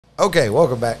Okay,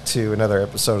 welcome back to another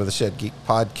episode of the Shed Geek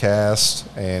Podcast,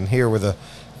 and here with a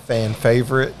fan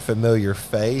favorite, familiar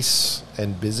face,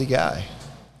 and busy guy.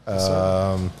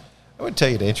 I would tell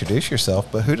you to introduce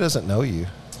yourself, but who doesn't know you?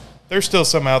 There's still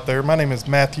some out there. My name is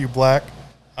Matthew Black.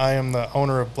 I am the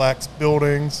owner of Blacks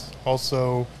Buildings,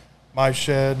 also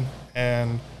MyShed,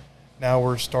 and now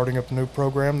we're starting up a new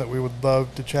program that we would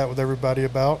love to chat with everybody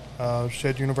about,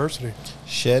 Shed University.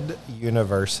 Shed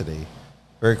University.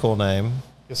 Very cool name.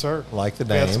 Yes, sir. Like the We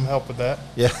name. had some help with that.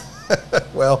 Yeah.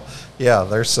 Well, yeah,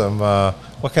 there's some,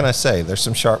 what can I say? There's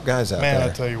some sharp guys out there. Man,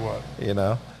 I tell you what. You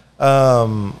know?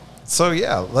 So,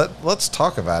 yeah, let's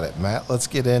talk about it, Matt. Let's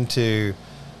get into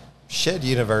Shed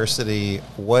University,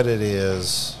 what it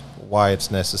is, why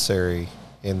it's necessary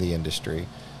in the industry.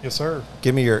 Yes, sir.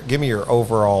 Give me your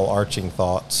overall arching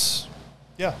thoughts.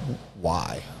 Yeah.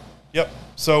 Why? Yep.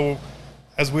 So,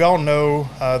 as we all know,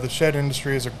 the shed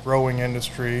industry is a growing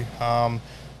industry.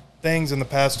 Things in the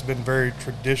past have been very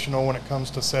traditional when it comes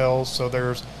to sales. So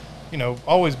there's,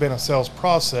 always been a sales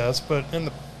process, but in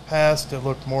the past it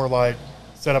looked more like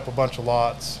set up a bunch of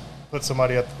lots, put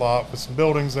somebody at the lot with some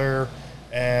buildings there,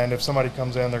 and if somebody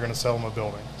comes in, they're going to sell them a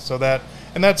building. So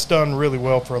that's done really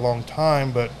well for a long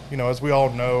time. But as we all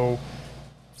know,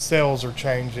 sales are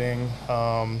changing.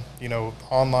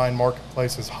 Online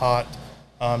marketplace is hot.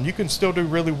 You can still do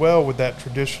really well with that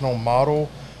traditional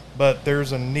model, but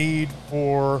there's a need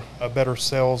for a better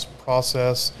sales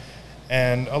process.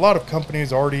 And a lot of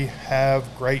companies already have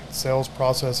great sales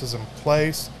processes in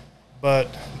place, but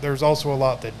there's also a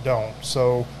lot that don't.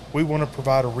 So we want to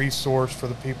provide a resource for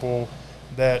the people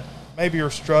that maybe are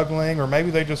struggling, or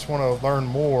maybe they just want to learn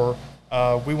more.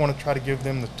 We want to try to give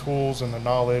them the tools and the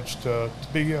knowledge to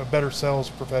be a better sales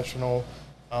professional,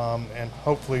 and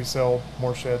hopefully sell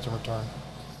more sheds in return.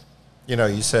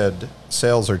 You said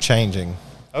sales are changing.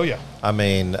 Oh, yeah. I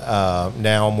mean,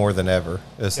 now more than ever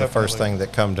is the first thing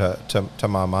that come to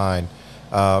my mind.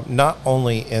 Not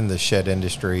only in the shed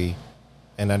industry,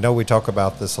 and I know we talk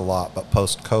about this a lot, but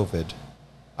post-COVID,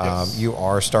 Yes. you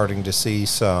are starting to see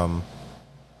some,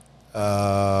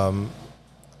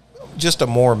 just a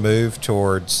more move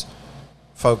towards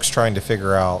folks trying to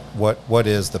figure out what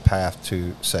is the path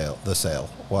to the sale.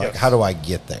 Yes. How do I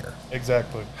get there?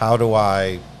 Exactly. How do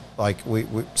I... we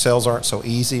sales aren't so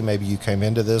easy. Maybe you came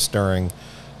into this during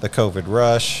the COVID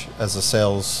rush as a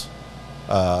sales,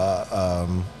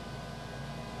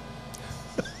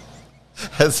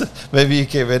 maybe you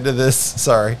came into this.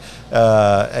 Sorry,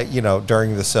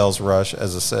 during the sales rush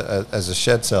as a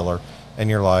shed seller, and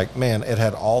you're like, man, it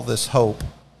had all this hope,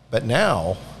 but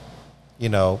now,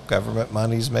 government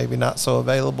money's maybe not so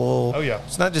available. Oh, yeah.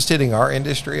 It's not just hitting our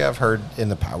industry. I've heard in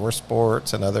the power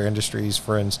sports and other industries,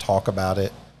 friends talk about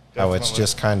it. How it's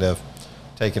just kind of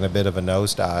taking a bit of a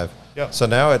nosedive. Yep. So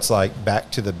now it's like back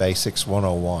to the basics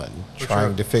 101,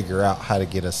 trying to figure out how to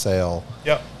get a sale.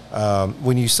 Yep.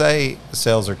 When you say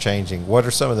sales are changing, what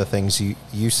are some of the things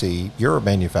you see? You're a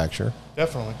manufacturer.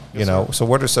 Definitely. Yes, sir. So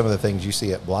what are some of the things you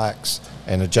see at Blacks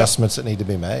and adjustments that need to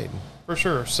be made? For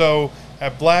sure. So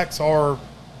at Blacks, our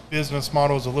business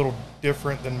model is a little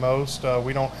different than most.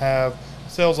 We don't have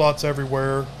sales lots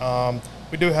everywhere.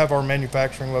 We do have our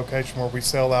manufacturing location where we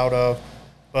sell out of,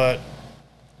 but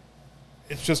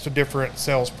it's just a different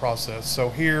sales process. So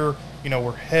here,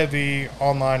 we're heavy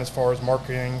online as far as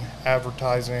marketing,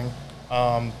 advertising,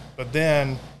 but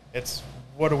then it's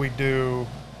what do we do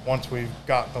once we've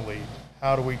gotten the lead?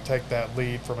 How do we take that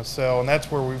lead from a sale? And that's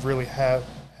where we've really had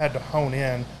to hone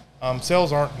in.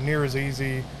 Sales aren't near as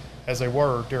easy as they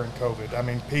were during COVID. I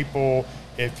mean, people,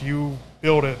 if you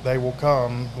build it, they will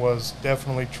come, was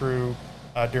definitely true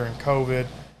during COVID.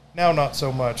 Now, not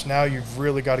so much. Now you've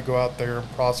really got to go out there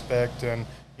and prospect and,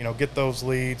 get those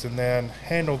leads, and then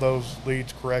handle those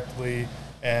leads correctly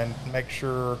and make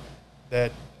sure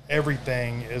that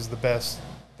everything is the best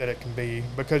that it can be,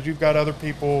 because you've got other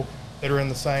people that are in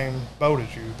the same boat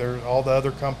as you. There's all the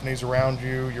other companies around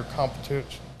you, your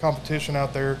competition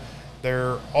out there.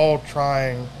 They're all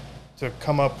trying to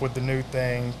come up with the new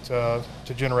thing to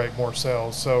generate more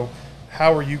sales. So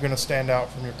how are you going to stand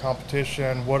out from your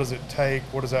competition? What does it take?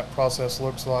 What does that process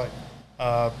look like?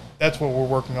 That's what we're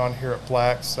working on here at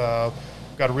Blacks.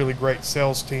 We've got a really great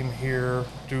sales team here,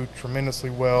 do tremendously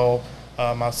well.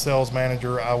 My sales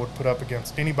manager, I would put up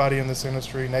against anybody in this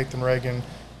industry. Nathan Reagan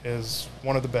is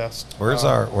one of the best. Where's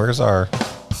our?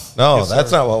 No, yes,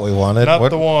 that's sir. not what we wanted. Not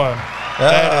the one.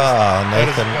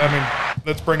 Nathan.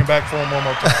 Let's bring it back for him one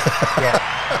more time.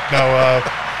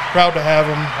 Yeah. Proud to have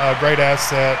him. Great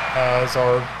asset as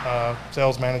our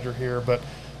sales manager here. But,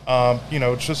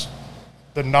 it's just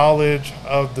the knowledge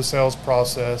of the sales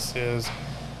process is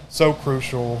so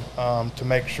crucial to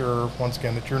make sure, once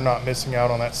again, that you're not missing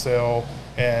out on that sale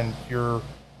and your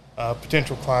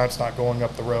potential clients not going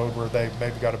up the road where they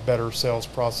maybe got a better sales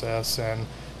process and,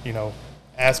 you know,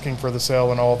 asking for the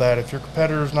sale and all that. If your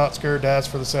competitor's not scared to ask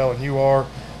for the sale and you are,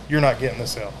 you're not getting the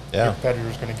sale. Yeah. Your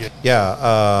competitor's going to get it.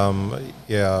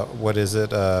 Yeah. What is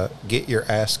it? Get your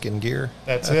ass in gear.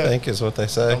 That's I it. think is what they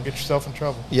say. Don't get yourself in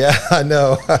trouble. Yeah, I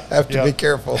know. I have to be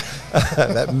careful.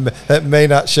 that may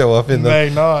not show up in the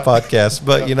podcast,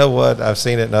 but you know what? I've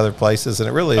seen it in other places, and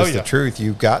it really is the truth.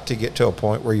 You've got to get to a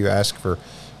point where you ask for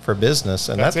business,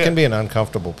 and that can be an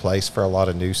uncomfortable place for a lot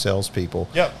of new salespeople.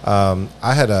 Yep.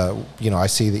 I had I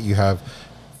see that you have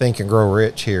Think and Grow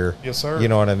Rich here. Yes, sir. You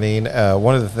know what I mean?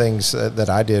 One of the things that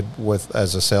I did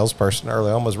as a salesperson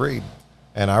early on was read.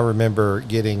 And I remember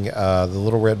getting the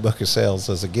Little Red Book of Sales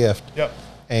as a gift. Yep.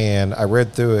 And I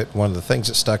read through it. One of the things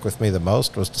that stuck with me the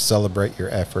most was to celebrate your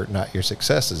effort, not your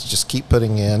successes. Just keep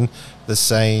putting in the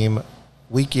same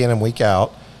week in and week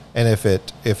out. And if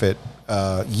it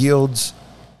yields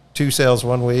 2 sales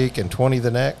one week and 20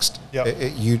 the next,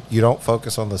 you don't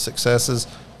focus on the successes.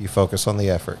 You focus on the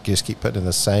effort. Just keep putting in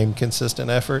the same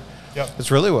consistent effort. Yep. It's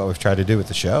really what we've tried to do with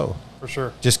the show. For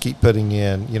sure. Just keep putting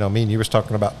in, me and you was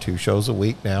talking about 2 shows a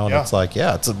week now, and it's like,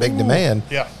 it's a big demand.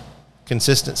 Yeah.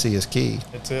 Consistency is key.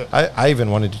 That's it. I even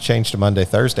wanted to change to Monday,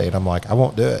 Thursday, and I'm like, I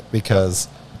won't do it because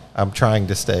I'm trying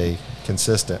to stay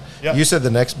consistent. Yeah. You said the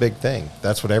next big thing.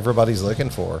 That's what everybody's looking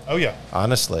for. Oh, yeah.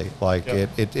 Honestly. Like,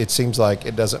 it seems like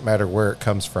it doesn't matter where it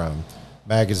comes from.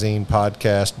 Magazine,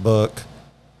 podcast, book,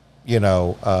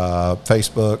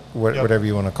 Facebook, whatever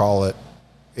you want to call it.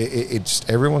 It's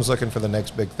everyone's looking for the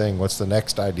next big thing. What's the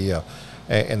next idea?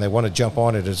 And they want to jump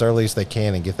on it as early as they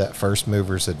can and get that first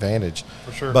mover's advantage.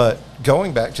 For sure. But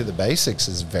going back to the basics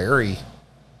is very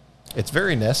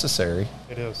necessary.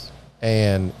 It is.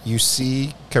 And you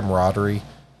see camaraderie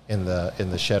in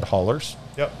the shed haulers.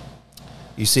 Yep.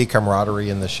 You see camaraderie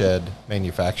in the shed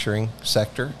manufacturing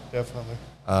sector. Definitely.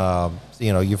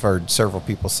 You've heard several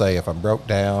people say, if I'm broke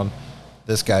down,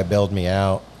 this guy bailed me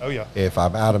out. Oh, yeah. If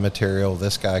I'm out of material,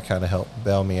 this guy kind of helped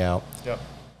bail me out. Yep.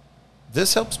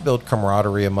 This helps build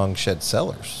camaraderie among shed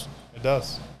sellers. It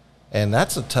does. And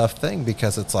that's a tough thing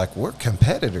because it's like we're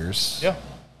competitors. Yeah.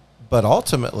 But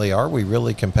ultimately, are we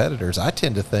really competitors? I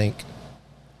tend to think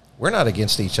we're not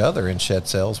against each other in shed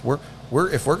sales.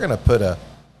 If we're going to put a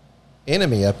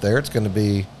enemy up there, it's going to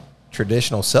be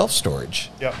traditional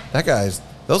self-storage. Yeah.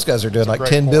 Those guys are doing like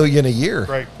 $10 billion a year.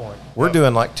 Great point. We're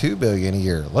doing like $2 billion a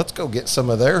year. Let's go get some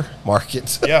of their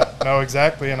markets. Yeah, no,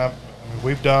 exactly. And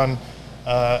we've done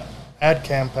ad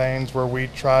campaigns where we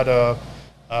try to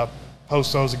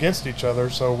post those against each other.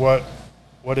 So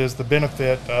what is the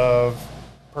benefit of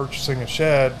purchasing a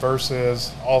shed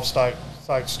versus off-site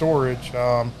storage?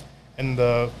 And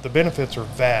the benefits are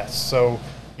vast. So,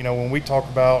 when we talk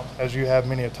about, as you have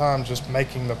many a time, just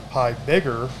making the pie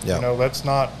bigger, let's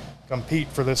not compete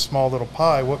for this small little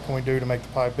pie. What can we do to make the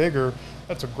pie bigger?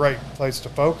 That's a great place to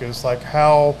focus. Like,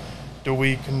 how do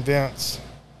we convince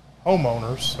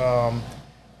homeowners,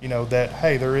 that,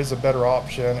 hey, there is a better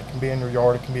option. It can be in your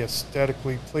yard. It can be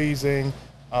aesthetically pleasing,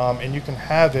 and you can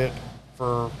have it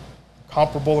for a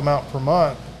comparable amount per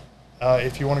month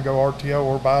if you want to go RTO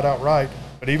or buy it outright.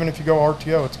 But even if you go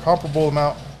RTO, it's a comparable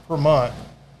amount per month.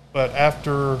 But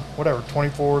after,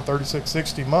 24, 36,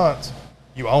 60 months,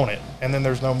 you own it, and then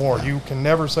there's no more. You can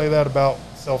never say that about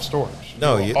self-storage.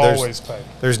 No, you always pay.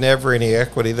 There's never any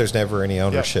equity. There's never any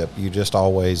ownership. Yep. You just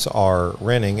always are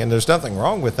renting, and there's nothing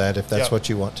wrong with that if that's what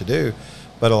you want to do.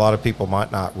 But a lot of people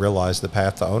might not realize the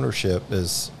path to ownership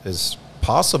is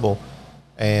possible,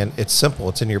 and it's simple.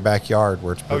 It's in your backyard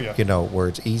where it's where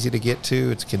it's easy to get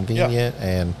to. It's convenient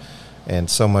and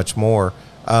so much more.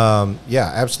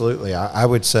 Absolutely. I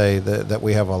would say that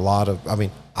we have a lot of.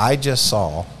 I just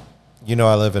saw.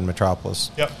 I live in Metropolis.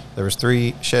 Yep. There was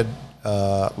 3 shed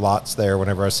lots there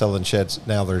whenever I was selling sheds.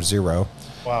 Now there's 0.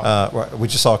 Wow. We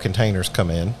just saw containers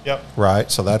come in. Yep.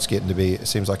 Right. So that's getting to be, it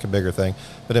seems like a bigger thing.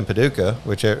 But in Paducah,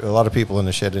 which a lot of people in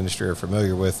the shed industry are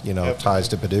familiar with, ties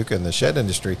to Paducah in the shed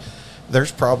industry,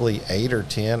 there's probably 8 or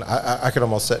 10. I could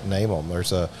almost name them.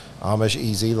 There's a Amish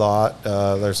EZ lot.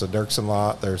 There's a Dirksen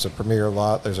lot. There's a Premier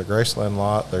lot. There's a Graceland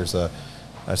lot. There's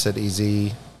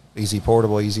Easy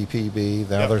Portable, Easy PB.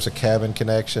 Now there's a Cabin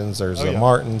Connections. There's a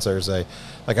Martin's. There's I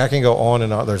can go on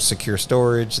and on. There's Secure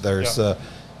Storage. There's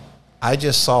I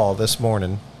just saw this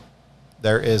morning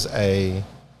there is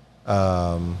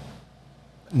another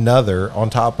on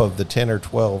top of the 10 or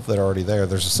 12 that are already there.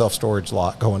 There's a self-storage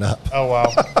lot going up. Oh,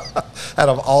 wow. Out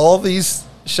of all these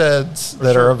sheds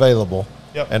that are available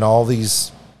and all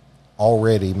these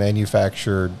already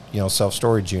manufactured,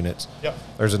 self-storage units. Yep.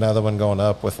 There's another one going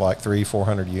up with like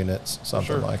 300-400 units,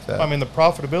 something like that. I mean, the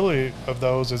profitability of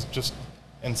those is just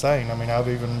insane. I mean, I've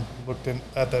even looked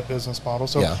at that business model.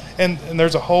 So, yeah. and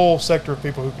there's a whole sector of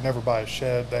people who can never buy a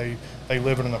shed. They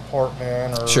live in an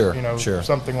apartment or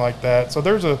something like that. So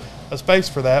there's a space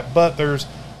for that, but there's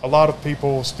a lot of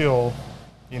people still,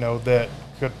 that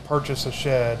could purchase a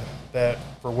shed that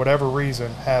for whatever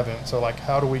reason haven't. So like,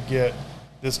 how do we get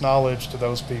this knowledge to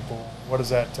those people? What does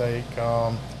that take?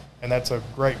 And that's a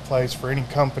great place for any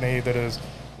company that is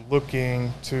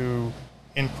looking to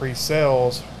increase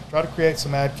sales. Try to create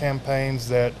some ad campaigns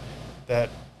that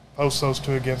post those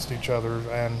two against each other.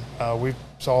 And we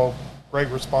saw great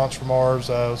response from ours.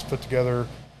 It was put together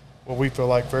what we feel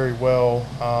like very well.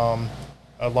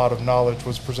 A lot of knowledge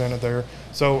was presented there.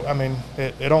 So, I mean,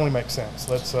 it only makes sense.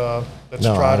 Let's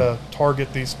try to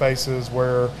target these spaces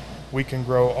where we can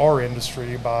grow our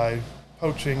industry by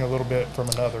poaching a little bit from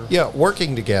another. Yeah,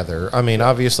 working together. I mean,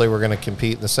 obviously we're going to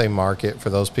compete in the same market for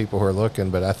those people who are looking,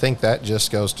 but I think that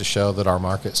just goes to show that our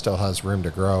market still has room to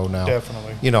grow now.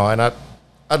 Definitely. And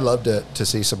I'd love to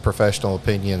see some professional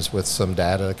opinions with some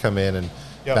data to come in and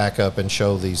back up and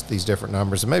show these different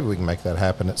numbers, and maybe we can make that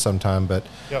happen at some time. But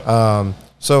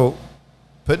so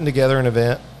putting together an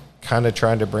event, kind of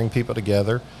trying to bring people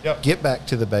together, get back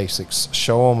to the basics,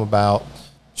 show them about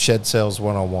Shed Sales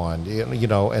 101,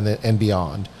 and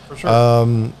beyond. For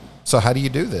sure. So how do you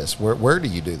do this? Where do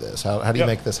you do this? How do you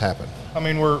make this happen? I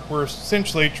mean, we're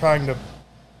essentially trying to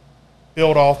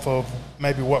build off of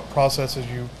maybe what processes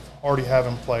you already have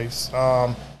in place,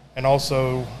 and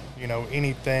also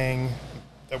anything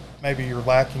that maybe you're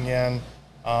lacking in.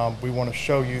 We want to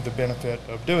show you the benefit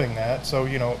of doing that. So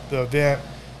the event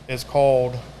is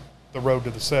called the Road to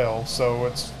the Sale. So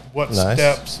it's what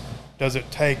steps does it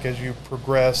take as you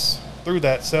progress through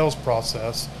that sales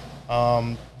process?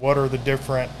 What are the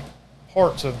different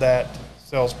parts of that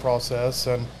sales process?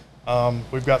 And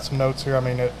we've got some notes here. I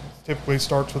mean, it typically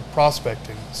starts with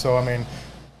prospecting. So, I mean,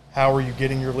 how are you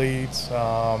getting your leads?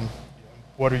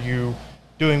 What are you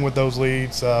doing with those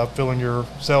leads? Filling your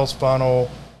sales funnel.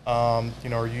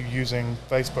 Are you using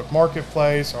Facebook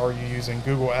Marketplace? Are you using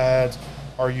Google Ads?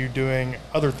 Are you doing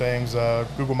other things?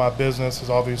 Google My Business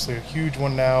is obviously a huge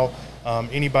one now.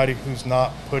 Anybody who's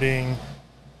not putting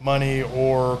money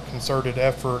or concerted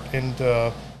effort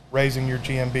into raising your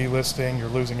GMB listing, you're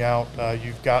losing out.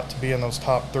 You've got to be in those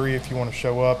top 3 if you want to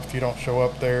show up. If you don't show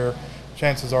up there,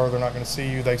 chances are they're not going to see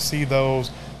you. They see those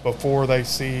before they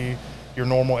see your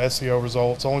normal SEO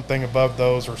results. The only thing above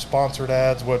those are sponsored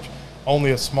ads, which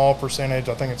only a small percentage,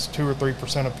 I think it's 2 or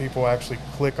 3% of people actually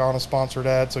click on a sponsored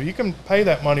ad. So you can pay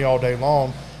that money all day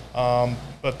long.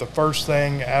 But the first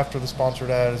thing after the sponsored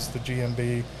ad is the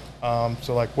GMB.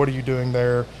 So like, what are you doing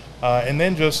there? And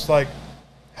then just like,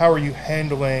 how are you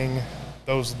handling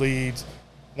those leads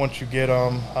once you get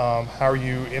them? How are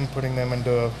you inputting them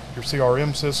into your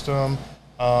CRM system,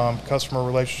 customer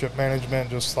relationship management,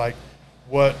 just like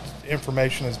what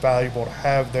information is valuable to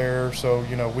have there. So,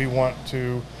 we want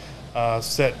to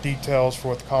set details for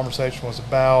what the conversation was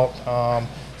about,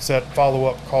 set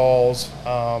follow-up calls,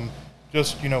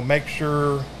 just make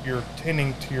sure you're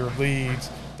tending to your leads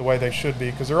the way they should be,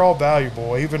 because they're all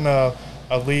valuable. Even a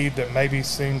lead that maybe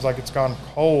seems like it's gone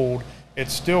cold,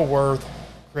 it's still worth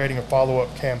creating a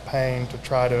follow-up campaign to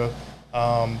try to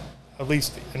at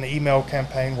least an email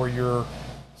campaign where you're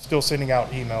still sending out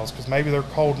emails, because maybe they're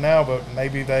cold now, but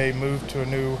maybe they moved to a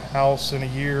new house in a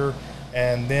year,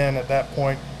 and then at that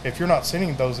point, if you're not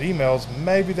sending those emails,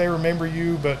 maybe they remember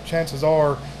you, but chances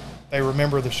are they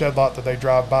remember the shed lot that they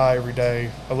drive by every day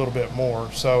a little bit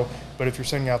more. So, but if you're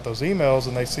sending out those emails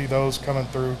and they see those coming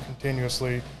through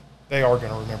continuously, they are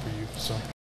going to remember you. So,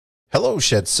 hello,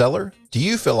 shed seller. Do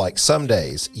you feel like some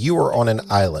days you are on an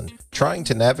island trying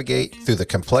to navigate through the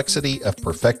complexity of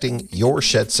perfecting your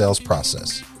shed sales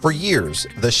process? For years,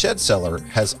 the shed seller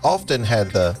has often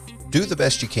had the do the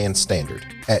best you can standard.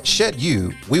 At Shed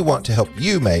U, we want to help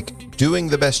you make doing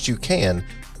the best you can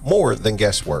more than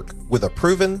guesswork with a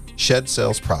proven shed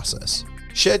sales process.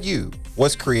 Shed U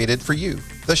was created for you,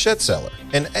 the shed seller,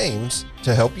 and aims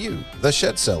to help you, the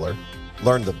shed seller,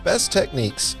 learn the best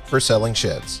techniques for selling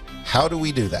sheds. How do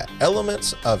we do that?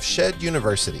 Elements of Shed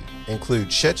University include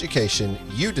sheducation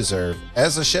you deserve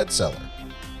as a shed seller,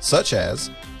 such as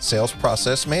sales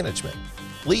process management,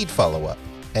 lead follow-up,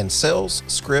 and sales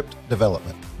script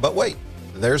development. But wait,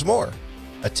 there's more.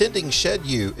 Attending Shed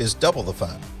U is double the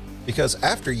fun, because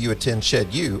after you attend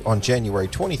Shed U on January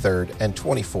 23rd and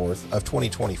 24th of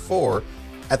 2024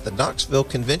 at the Knoxville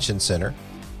Convention Center,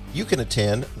 you can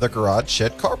attend the Garage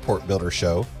Shed Carport Builder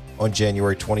Show on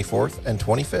January 24th and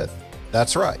 25th.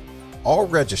 That's right. All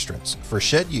registrants for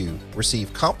Shed U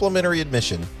receive complimentary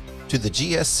admission to the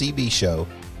GSCB show,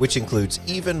 which includes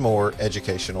even more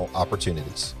educational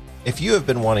opportunities. If you have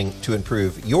been wanting to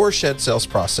improve your shed sales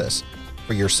process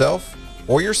for yourself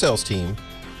or your sales team,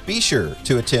 be sure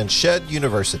to attend Shed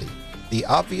University, the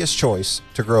obvious choice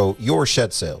to grow your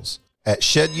shed sales. At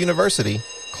Shed University,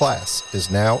 class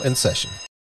is now in session.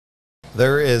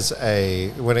 There is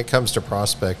when it comes to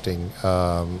prospecting,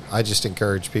 I just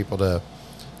encourage people to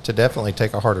definitely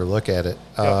take a harder look at it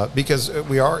because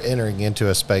we are entering into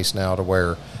a space now to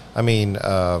where,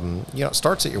 it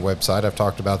starts at your website. I've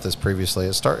talked about this previously.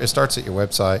 It starts at your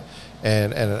website,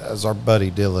 and as our buddy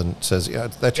Dylan says,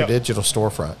 that's your digital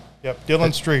storefront. Yep,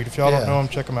 Dylan Street. If y'all don't know him,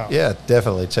 check him out. Yeah,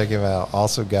 definitely check him out.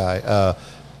 Awesome guy.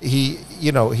 He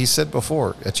said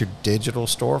before, it's your digital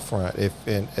storefront.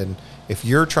 If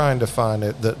you're trying to find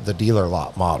the dealer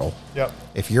lot model,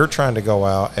 if you're trying to go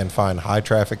out and find high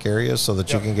traffic areas so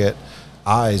that you can get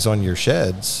eyes on your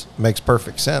sheds, makes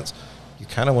perfect sense. You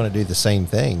kind of want to do the same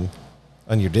thing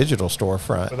on your digital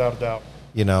storefront, without a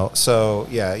doubt. So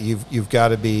you've got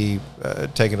to be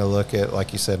taking a look at,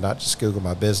 like you said, not just Google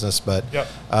My Business, but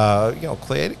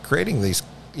creating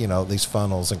these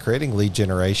funnels and creating lead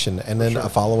generation, and then a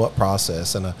follow-up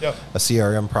process and a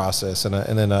CRM process and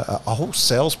then a whole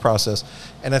sales process.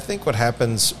 And I think what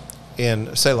happens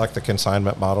in, say, like the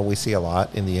consignment model we see a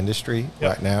lot in the industry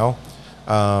right now,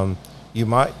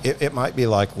 it might be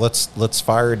like, let's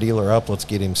fire a dealer up, let's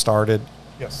get him started,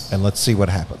 and let's see what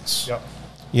happens.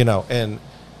 And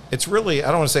it's really, I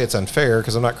don't want to say it's unfair,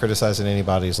 because I'm not criticizing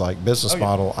anybody's business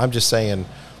model. I'm just saying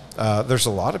there's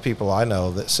a lot of people I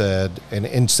know that said, and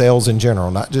in sales in general,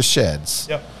 not just sheds,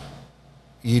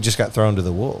 you just got thrown to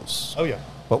the wolves.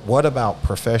 But what about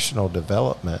professional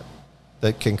development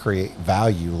that can create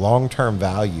value, long-term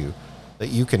value, that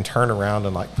you can turn around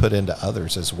and put into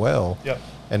others as well?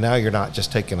 And now you're not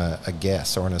just taking a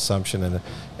guess or an assumption.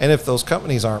 And if those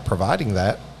companies aren't providing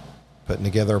that, putting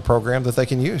together a program that they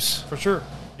can use. For sure.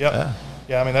 Yeah,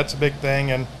 I mean, that's a big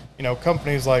thing. And,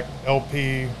 companies like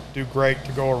LP do great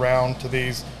to go around to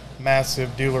these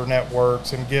massive dealer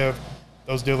networks and give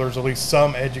those dealers at least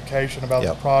some education about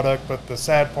the product. But the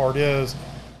sad part is,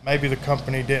 maybe the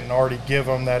company didn't already give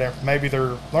them that. Maybe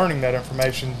they're learning that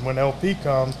information when LP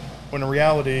comes, when in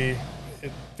reality,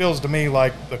 it feels to me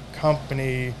like the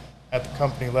company at the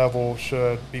company level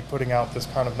should be putting out this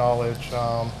kind of knowledge.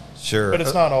 Sure. But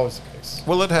it's not always the case.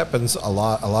 Well, it happens a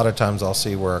lot. A lot of times I'll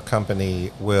see where a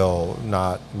company will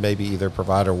not maybe either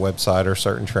provide a website or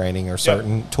certain training or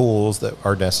certain tools that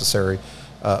are necessary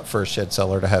for a shed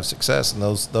seller to have success. And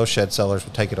those shed sellers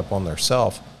will take it upon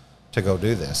themselves to go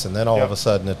do this. And then all of a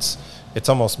sudden it's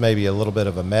almost maybe a little bit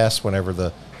of a mess whenever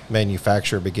the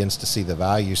manufacturer begins to see the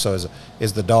value. So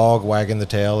is the dog wagging the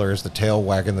tail, or is the tail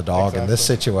wagging the dog in this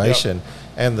situation?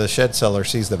 And the shed seller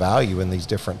sees the value in these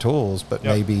different tools, but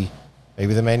maybe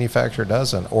the manufacturer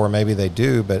doesn't, or maybe they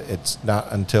do, but it's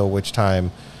not until which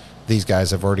time these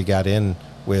guys have already got in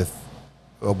with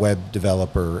a web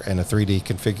developer and a 3D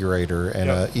configurator and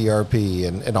a ERP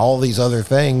and all these other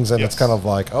things. And it's kind of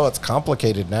like, it's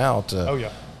complicated now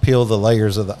to peel the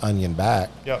layers of the onion back.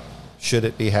 Should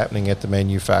it be happening at the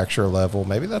manufacturer level?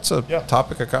 Maybe that's a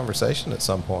topic of conversation at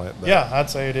some point. But. I'd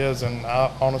say it is. And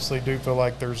I honestly do feel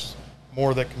like there's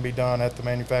more that can be done at the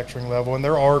manufacturing level. And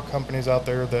there are companies out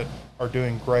there that are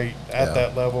doing great at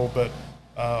that level, but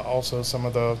also some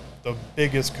of the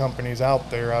biggest companies out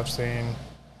there I've seen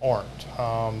aren't.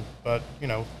 But,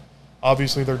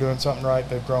 obviously they're doing something right.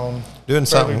 They've grown doing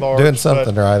something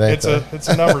right. It's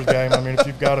a numbers game. I mean, if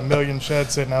you've got 1 million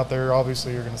sheds sitting out there,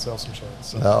 obviously you're going to sell some sheds.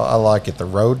 So. No, I like it. The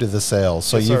road to the sales.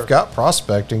 So you've got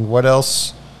prospecting. What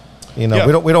else? We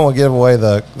don't want to give away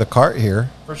the cart here.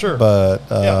 For sure. But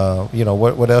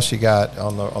what else you got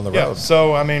on the road?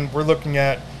 So I mean, we're looking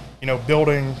at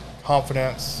building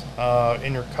confidence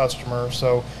in your customer.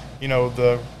 So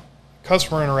the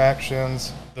customer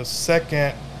interactions. The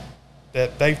second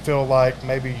that they feel like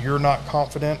maybe you're not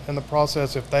confident in the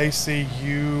process, if they see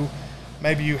you,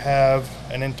 maybe you have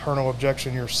an internal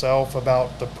objection yourself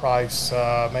about the price,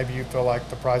 maybe you feel like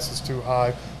the price is too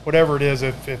high, whatever it is,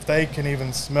 if they can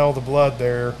even smell the blood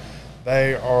there,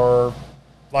 they are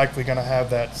likely going to have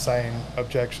that same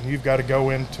objection. You've got to go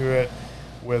into it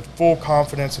with full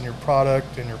confidence in your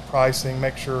product and your pricing,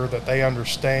 make sure that they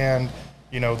understand,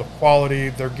 the quality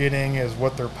they're getting is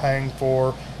what they're paying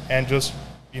for, and just,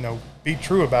 be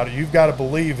true about it. You've got to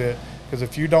believe it, because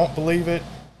if you don't believe it,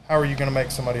 how are you going to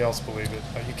make somebody else believe it?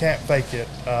 You can't fake it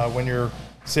when you're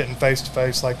sitting face to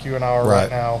face like you and I are right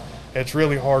now. It's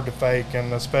really hard to fake,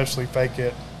 and especially fake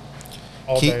it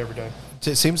all day, every day.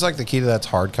 It seems like the key to that's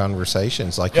hard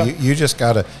conversations. Like Yeah. you just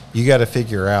gotta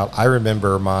figure out. I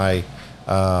remember my,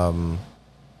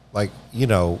 like, you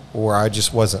know, where I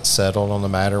just wasn't settled on the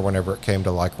matter whenever it came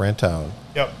to like rent own.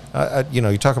 Yep. You know,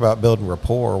 you talk about building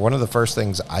rapport. One of the first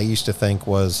things I used to think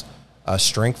was a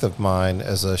strength of mine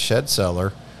as a shed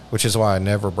seller, which is why I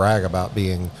never brag about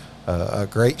being a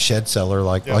great shed seller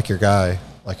like your guy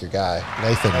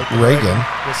Nathan Reagan.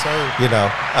 Yes, sir. You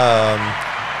know,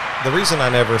 the reason I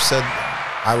never said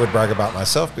I would brag about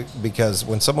myself because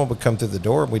when someone would come through the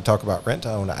door and we'd talk about rent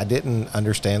to own, I didn't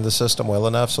understand the system well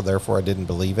enough, so therefore I didn't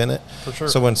believe in it. For sure.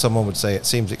 So when someone would say it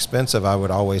seems expensive, I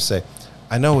would always say,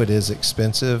 I know it is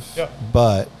expensive, Yeah.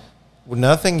 but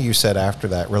nothing you said after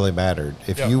that really mattered.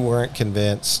 If Yeah. you weren't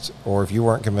convinced or if you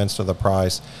weren't convinced of the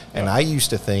price, and I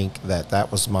used to think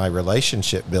that was my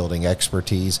relationship building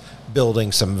expertise,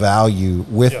 building some value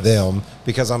with Yes. them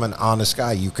because I'm an honest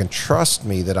guy. You can trust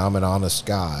me that I'm an honest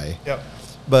guy. Yep.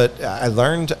 But I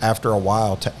learned after a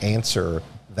while to answer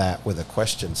that with a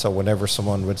question. So whenever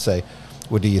someone would say,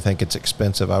 well, do you think it's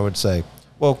expensive? I would say,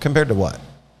 well, compared to what?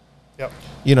 Yep.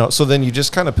 You know, so then you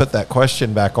just kind of put that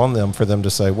question back on them for them to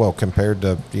say, well, compared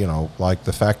to, you know, like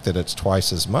the fact that it's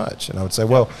twice as much. And I would say,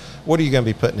 well, what are you going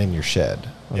to be putting in your shed?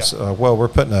 Yeah. So, well, we're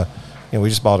putting we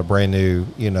just bought a brand new,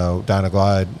 you know,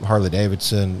 Dynaglide Harley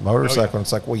Davidson motorcycle. Oh, yeah. And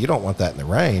it's like, well, you don't want that in the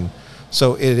rain.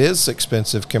 So it is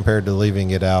expensive compared to leaving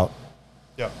it out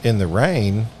Yep. in the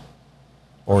rain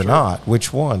or Sure. not.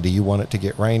 Which one? Do you want it to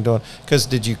get rained on? Because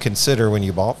did you consider when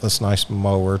you bought this nice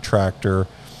mower, tractor,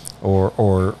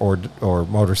 or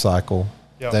motorcycle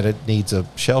Yep. that it needs a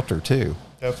shelter too?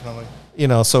 Definitely. You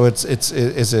know, so is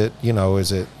it you know,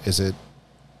 is it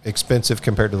expensive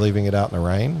compared to leaving it out in the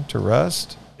rain to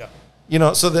rust? Yeah. You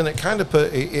know, so then it kind of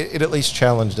it at least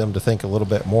challenged them to think a little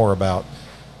bit more about,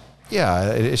 yeah,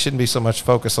 it shouldn't be so much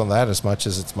focus on that as much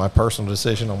as it's my personal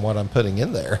decision on what I'm putting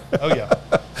in there. Oh yeah.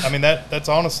 I mean, that's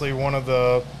honestly one of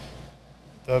the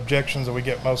objections that we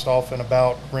get most often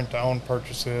about rent to own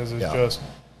purchases is Yeah. just,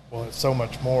 well, it's so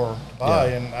much more to buy.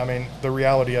 Yeah. And I mean, the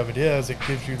reality of it is it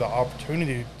gives you the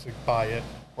opportunity to buy it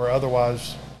where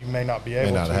otherwise you may not be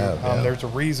able not to. have, yeah. There's a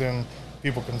reason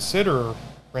people consider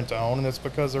rent to own, and it's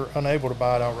because they're unable to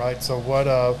buy it outright. So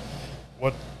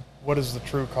what is the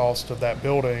true cost of that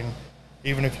building,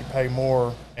 even if you pay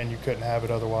more and you couldn't have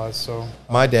it otherwise? So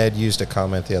My dad used a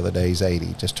comment the other day. He's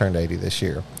 80, just turned 80 this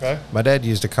year. okay. My dad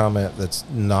used a comment that's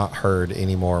not heard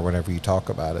anymore whenever you talk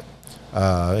about it.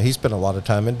 He spent a lot of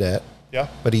time in debt, Yeah.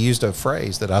 but he used a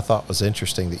phrase that I thought was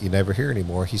interesting that you never hear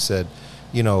anymore. He said,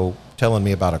 you know, telling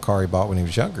me about a car he bought when he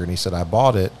was younger, and he said, I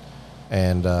bought it,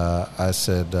 and I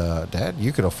said, Dad,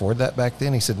 you could afford that back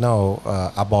then? He said, no,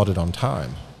 I bought it on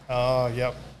time.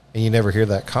 Yep. And you never hear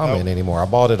that comment Nope. anymore. I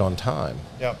bought it on time.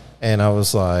 Yep. And I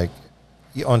was like,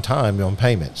 on time, on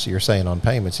payments. You're saying on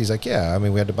payments. He's like, yeah, I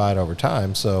mean, we had to buy it over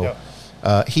time. So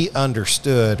he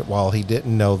understood while he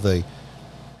didn't know the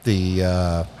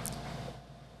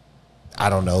I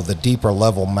don't know, the deeper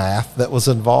level math that was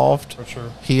involved. For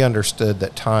sure. He understood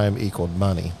that time equaled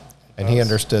money. And he does.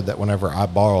 understood that whenever I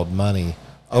borrowed money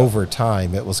over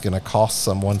time, it was going to cost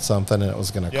someone something and it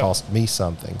was going to cost me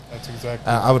something. That's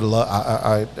exactly. I would love.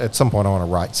 I at some point I want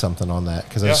to write something on that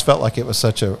because I just felt like it was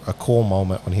such a cool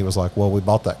moment when he was like, "Well, we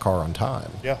bought that car on time."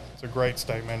 Yeah, it's a great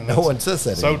statement. And No that's one says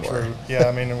that so anymore. true. Yeah,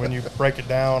 I mean, when you break it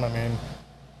down, I mean,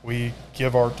 we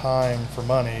give our time for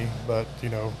money, but you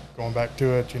know, going back to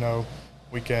it, you know,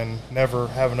 we can never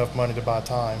have enough money to buy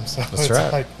time. So That's it's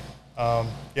right. like,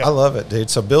 yeah. I love it, dude.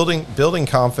 So building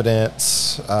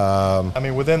confidence. I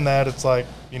mean, within that, it's like,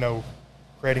 you know,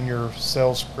 creating your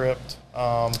sales script.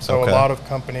 So Okay. a lot of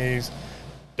companies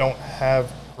don't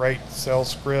have great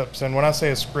sales scripts. And when I say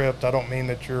a script, I don't mean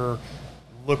that you're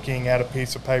looking at a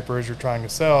piece of paper as you're trying to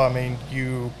sell. I mean,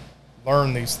 you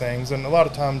learn these things. And a lot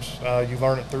of times you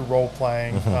learn it through role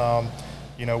playing.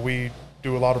 You know, we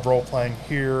do a lot of role playing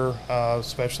here,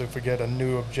 especially if we get a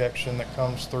new objection that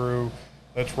comes through.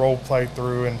 Let's role play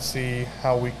through and see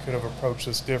how we could have approached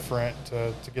this different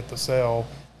to get the sale,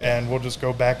 and we'll just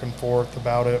go back and forth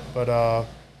about it.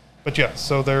 But yeah,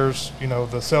 so there's, you know,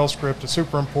 the sales script is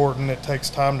super important. It takes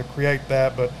time to create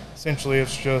that, but essentially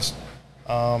it's just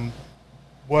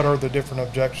what are the different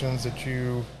objections that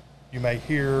you may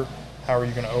hear, how are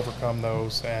you going to overcome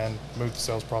those and move the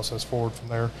sales process forward from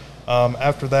there.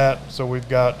 After that, so we've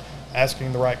got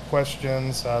asking the right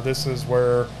questions. This is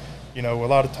where, you know, a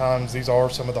lot of times these are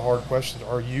some of the hard questions.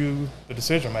 Are you the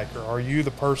decision maker? Are you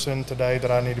the person today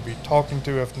that I need to be talking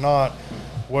to? If not,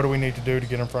 what do we need to do to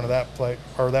get in front of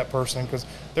that person? Because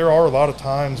there are a lot of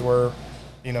times where,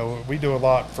 you know, we do a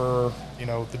lot for, you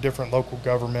know, the different local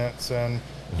governments and,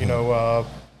 you know,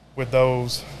 with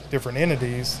those different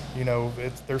entities, you know,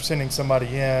 they're sending somebody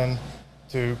in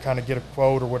to kind of get a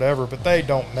quote or whatever, but they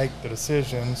don't make the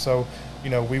decision. So, you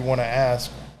know, we want to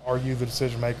ask, are you the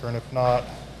decision maker? And if not,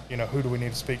 you know, who do we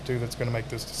need to speak to that's going to make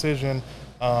this decision?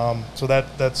 So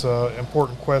that's an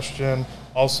important question.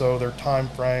 Also, their time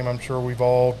frame. I'm sure we've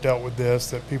all dealt with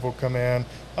this, that people come in,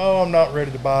 oh, I'm not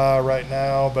ready to buy right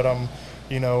now, but I'm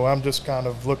just kind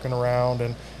of looking around.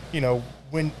 And, you know,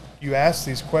 when you ask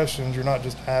these questions, you're not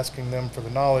just asking them for the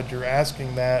knowledge, you're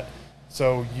asking that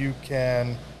so you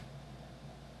can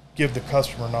give the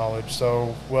customer knowledge.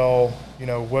 So, well, you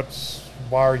know,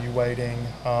 why are you waiting?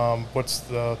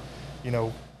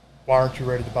 Why aren't you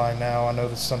ready to buy now? I know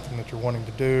this is something that you're wanting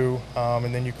to do.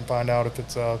 And then you can find out if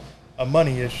it's a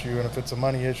money issue, and if it's a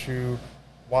money issue,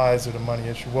 why is it a money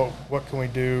issue? What can we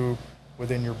do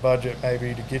within your budget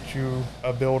maybe to get you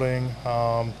a building?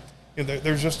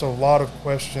 There's just a lot of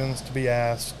questions to be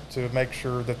asked to make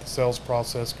sure that the sales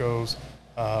process goes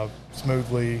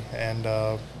smoothly, and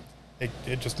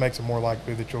it just makes it more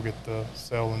likely that you'll get the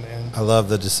sale in the end. I love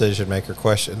the decision maker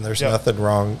question. There's nothing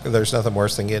wrong. There's nothing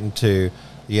worse than getting to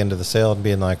the end of the sale and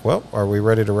being like, well, are we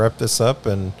ready to wrap this up?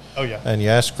 And and you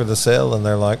ask for the sale, and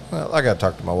they're like, well, I got to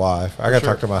talk to my wife. I got to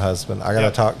talk to my husband. I got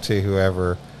to talk to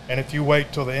whoever. And if you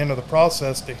wait till the end of the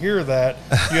process to hear that,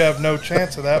 you have no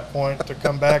chance at that point to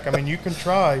come back. I mean, you can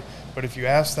try, but if you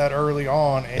ask that early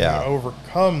on and you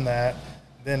overcome that,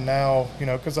 then now, you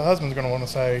know, because the husband's going to want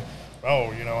to say,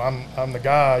 oh, you know, I'm the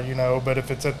guy, you know, but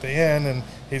if it's at the end and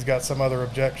he's got some other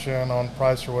objection on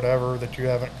price or whatever that you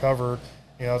haven't covered,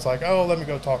 you know, it's like, oh, let me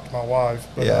go talk to my wife.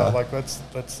 But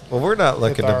let's. Well, we're not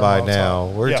looking to buy now.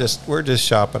 We're just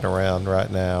shopping around right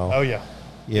now. Oh yeah.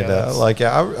 You know, like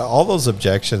all those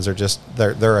objections are just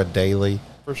they're a daily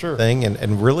thing,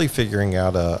 and really figuring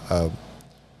out a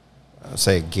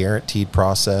guaranteed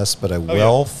process, but a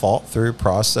well thought through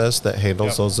process that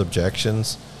handles those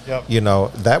objections. You know,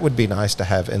 that would be nice to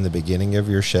have in the beginning of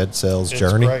your shed sales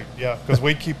journey. Great, because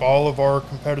we keep all of our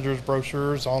competitors'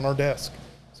 brochures on our desk.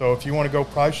 So if you want to go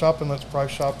price shopping, let's price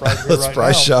shop right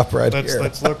here.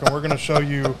 Let's look, and we're going to show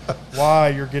you why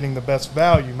you're getting the best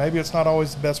value. Maybe it's not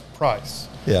always the best price.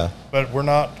 Yeah. But we're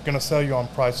not going to sell you on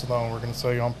price alone. We're going to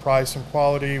sell you on price and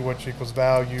quality, which equals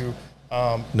value.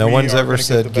 No one's ever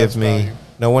said give me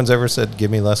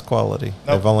less quality. Nope.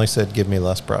 They've only said give me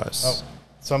less price. Nope.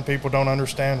 Some people don't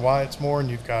understand why it's more,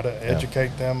 and you've got to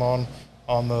educate them on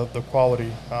the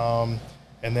quality.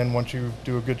 And then once you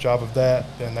do a good job of that,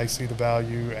 then they see the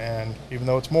value, and even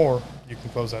though it's more, you can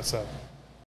close that sale.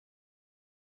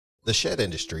 The shed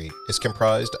industry is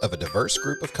comprised of a diverse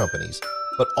group of companies,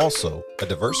 but also a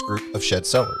diverse group of shed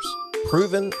sellers.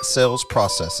 Proven sales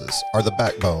processes are the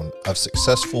backbone of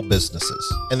successful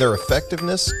businesses, and their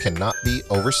effectiveness cannot be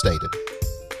overstated.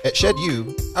 At Shed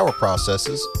U, our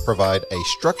processes provide a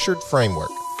structured framework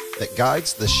that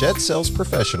guides the shed sales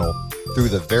professional through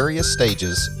the various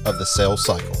stages of the sales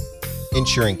cycle,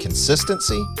 ensuring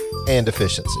consistency and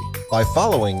efficiency. By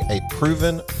following a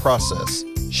proven process,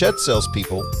 shed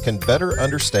salespeople can better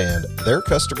understand their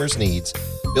customers' needs,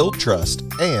 build trust,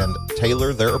 and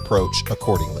tailor their approach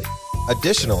accordingly.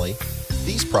 Additionally,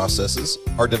 these processes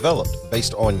are developed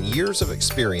based on years of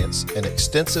experience and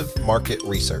extensive market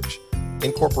research,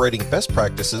 incorporating best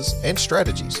practices and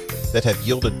strategies that have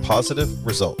yielded positive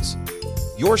results.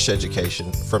 Your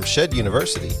Sheducation from Shed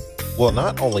University will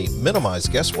not only minimize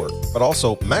guesswork, but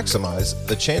also maximize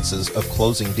the chances of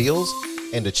closing deals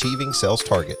and achieving sales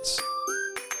targets.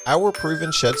 Our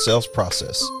proven shed sales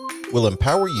process will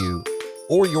empower you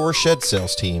or your shed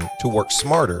sales team to work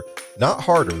smarter, not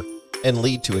harder, and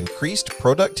lead to increased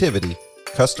productivity,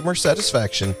 customer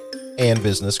satisfaction, and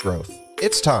business growth.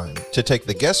 It's time to take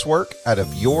the guesswork out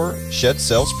of your shed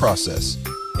sales process.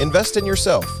 Invest in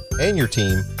yourself and your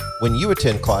team when you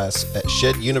attend class at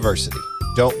Shed University.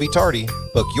 Don't be tardy.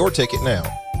 Book your ticket now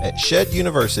at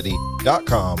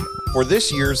sheduniversity.com for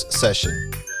this year's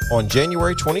session on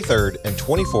January 23rd and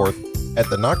 24th at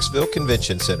the Knoxville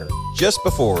Convention Center, just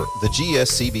before the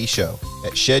GSCB show.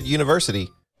 At Shed University,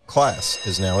 class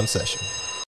is now in session.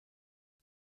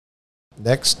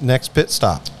 Next pit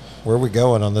stop. Where are we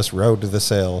going on this road to the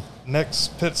sale?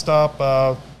 Next pit stop,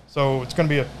 so it's going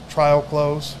to be a trial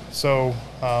close. So,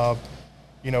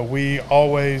 we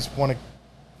always want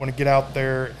to get out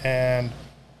there and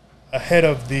ahead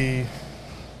of the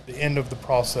end of the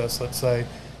process, let's say,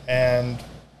 and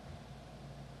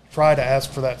try to ask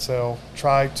for that sale.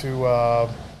 Try to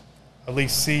at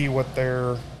least see what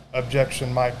their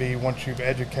objection might be once you've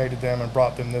educated them and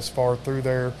brought them this far through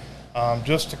there,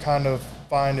 just to kind of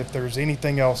find if there's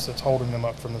anything else that's holding them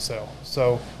up from the sale.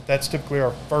 So that's typically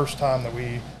our first time that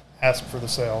we ask for the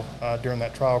sale during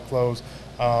that trial close.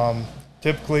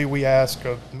 Typically, we ask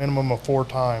a minimum of 4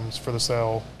 times for the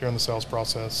sale during the sales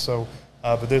process. So,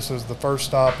 but this is the first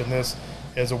stop, and this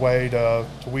is a way to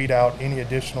weed out any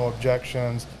additional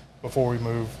objections before we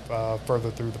move further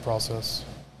through the process.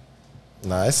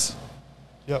 Nice.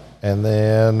 Yep. And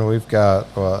then we've got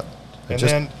what?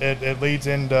 Then it leads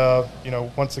into,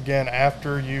 once again,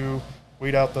 after you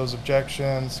weed out those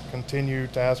objections, continue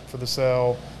to ask for the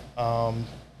sale.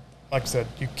 Like I said,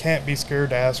 you can't be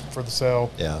scared to ask for the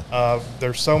sale. Yeah.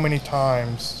 There's so many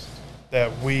times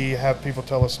that we have people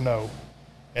tell us no,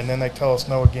 and then they tell us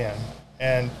no again.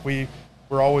 And we're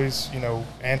always,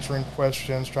 answering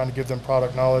questions, trying to give them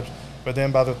product knowledge. But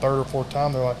then by the 3rd or 4th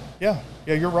time, they're like, yeah,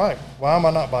 you're right. Why am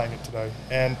I not buying it today?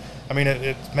 And I mean,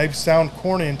 it may sound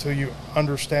corny until you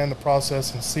understand the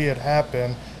process and see it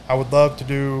happen. I would love to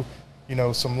do,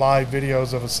 some live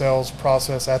videos of a sales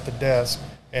process at the desk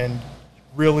and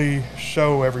really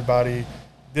show everybody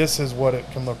this is what it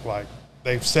can look like.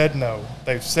 They've said no.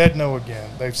 They've said no again.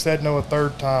 They've said no a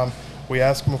 3rd time. We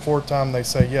ask them a 4th time. They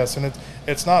say yes. And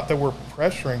it's not that we're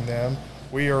pressuring them.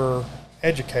 We are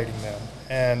educating them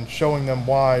and showing them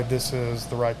why this is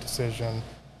the right decision.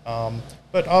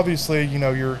 But obviously,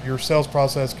 your sales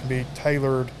process can be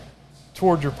tailored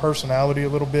toward your personality a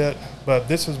little bit, but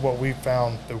this is what we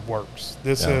found that works.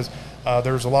 This is,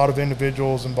 there's a lot of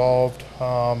individuals involved,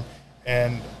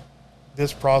 and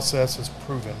this process is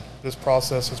proven. This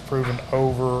process is proven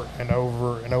over and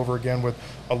over and over again with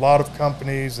a lot of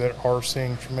companies that are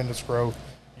seeing tremendous growth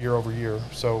year over year.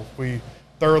 So we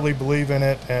thoroughly believe in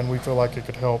it, and we feel like it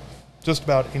could help just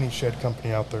about any shed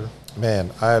company out there.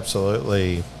 Man, I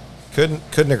absolutely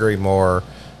couldn't agree more.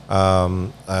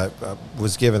 I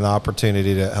was given the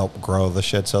opportunity to help grow the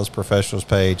Shed Sales Professionals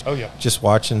page. Oh yeah. Just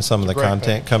watching some of the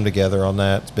content come together on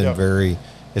that, it's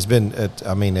been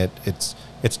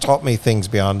it's taught me things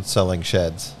beyond selling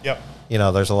sheds. Yep.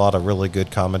 There's a lot of really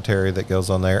good commentary that goes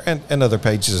on there, and other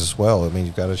pages as well. I mean,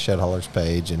 you've got a shed haulers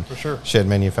page and for sure. shed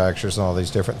manufacturers and all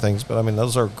these different things. But I mean,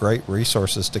 those are great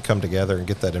resources to come together and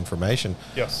get that information.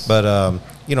 Yes. But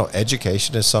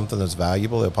education is something that's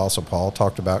valuable. The Apostle Paul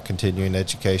talked about continuing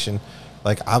education.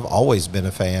 Like, I've always been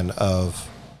a fan of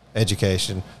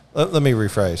education. Let me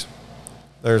rephrase.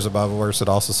 There's a Bible verse that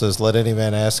also says, "Let any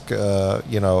man ask,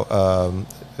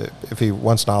 if he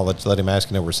wants knowledge, let him ask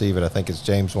and he'll receive it." I think it's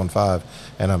James 1:5,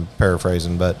 and I'm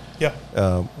paraphrasing, but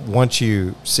once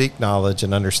you seek knowledge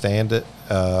and understand it,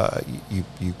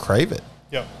 you crave it.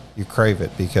 Yeah, you crave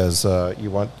it because you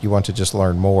want to just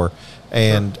learn more,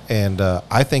 and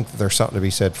I think that there's something to be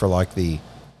said for like the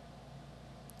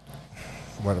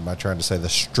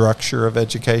structure of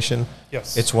education.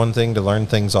 Yes, it's one thing to learn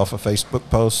things off a Facebook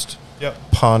post. Yep.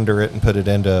 Ponder it and put it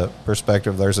into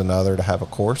perspective. There's another to have a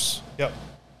course. Yep.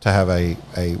 To have a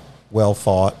well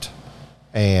thought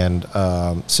and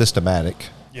systematic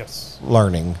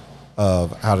learning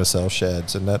of how to sell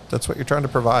sheds, and that's what you're trying to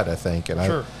provide, I think. And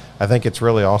sure. I think it's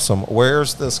really awesome.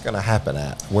 Where's this going to happen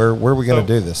at? Where are we going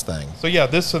to do this thing? So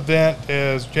this event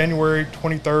is January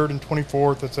 23rd and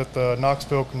 24th. It's at the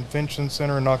Knoxville Convention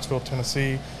Center in Knoxville,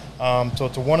 Tennessee. So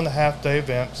it's a 1.5 day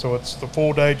event. So it's the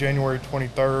full day, January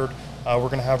 23rd. We're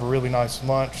going to have a really nice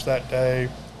lunch that day.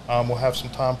 We'll have some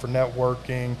time for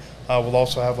networking. We'll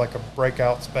also have like a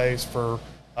breakout space for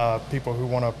people who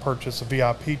want to purchase a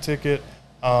VIP ticket.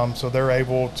 So they're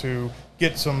able to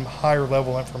get some higher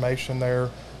level information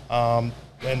there. And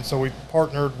so we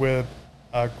partnered with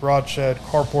Garage Shed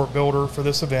Carport Builder for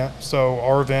this event. So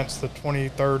our event's the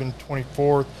 23rd and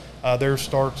 24th. Theirs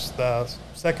starts the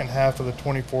second half of the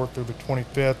 24th through the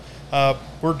 25th.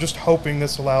 We're just hoping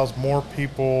this allows more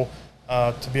people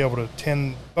to be able to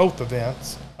attend both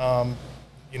events.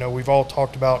 We've all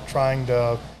talked about trying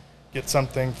to get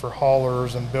something for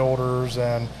haulers and builders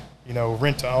and,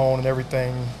 rent to own and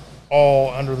everything all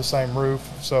under the same roof.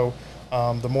 So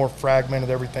the more fragmented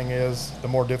everything is, the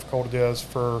more difficult it is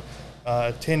for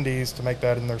attendees to make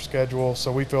that in their schedule.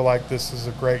 So we feel like this is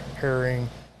a great pairing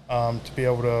to be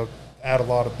able to add a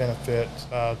lot of benefit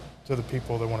to the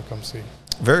people that want to come see.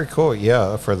 Very cool.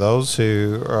 Yeah. For those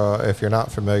who, if you're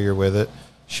not familiar with it,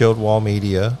 Shield Wall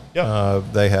Media,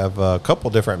 they have a couple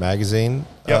different magazine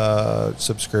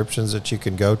subscriptions that you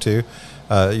can go to.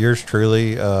 Yours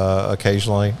truly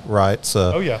occasionally writes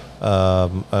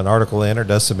an article in or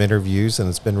does some interviews, and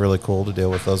it's been really cool to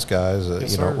deal with those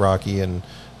guys, Rocky and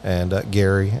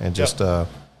Gary, and just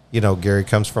Gary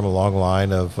comes from a long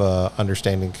line of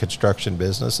understanding construction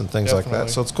business and things like that.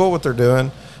 So it's cool what they're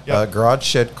doing. Garage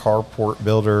Shed Carport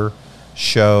Builder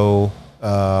Show,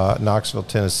 Knoxville,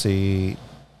 Tennessee,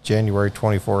 January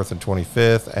 24th and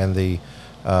 25th, and the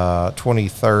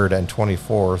 23rd and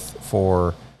 24th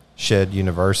for Shed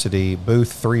University,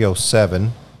 booth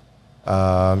 307.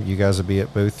 You guys will be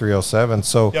at booth 307.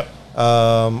 So, Yep.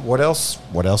 what else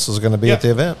is going to be at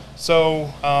the event? So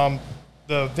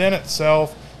the event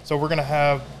itself, so we're going to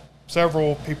have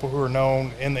several people who are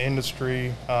known in the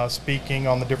industry speaking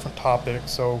on the different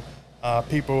topics. So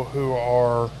people who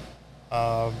are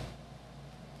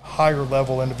higher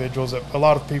level individuals that a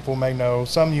lot of people may know,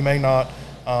 some you may not,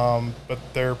 but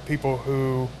they're people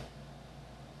who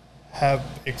have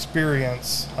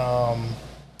experience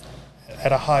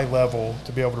at a high level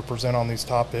to be able to present on these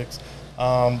topics.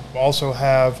 Also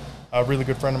have a really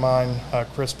good friend of mine,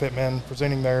 Chris Pittman,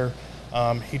 presenting there.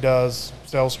 He does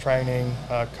sales training,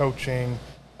 coaching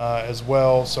as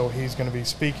well, so he's going to be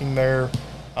speaking there.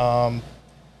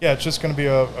 It's just going to be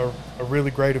a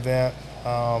really great event.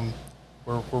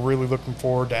 We're really looking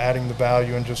forward to adding the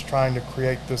value and just trying to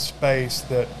create this space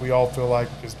that we all feel like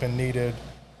has been needed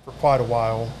for quite a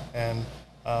while. And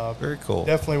very cool.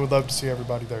 Definitely would love to see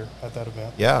everybody there at that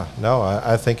event. Yeah, no,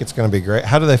 I think it's going to be great.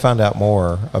 How do they find out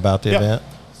more about the event?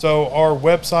 So our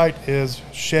website is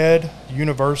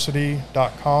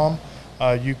sheduniversity.com.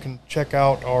 You can check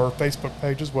out our Facebook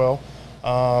page as well.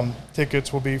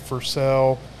 Tickets will be for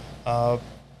sale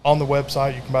on the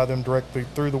website. You can buy them directly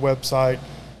through the website.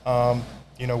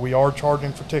 We are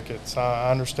charging for tickets.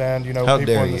 I understand, How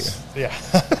people dare in this, yeah.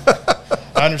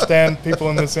 I understand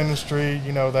people in this industry,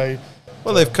 they've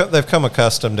come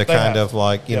accustomed to kind of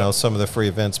like, some of the free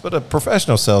events, but a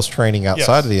professional sales training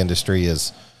outside of the industry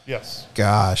is,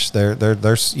 gosh, they're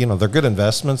good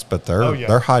investments, but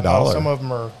they're high dollar. Some of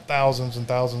them are thousands and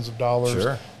thousands of dollars.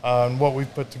 Sure. And what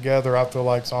we've put together, I feel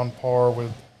like, is on par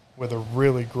with a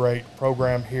really great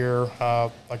program here.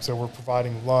 Like I said, we're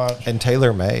providing lunch. And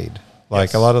tailor-made.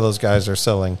 Like a lot of those guys are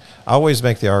selling. I always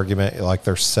make the argument, like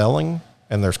they're selling,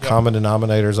 and there's common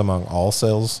denominators among all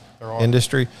sales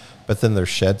industry, but then there's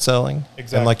shed selling.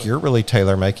 Exactly. And like you're really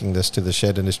tailor-making this to the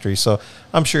shed industry. So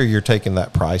I'm sure you're taking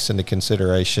that price into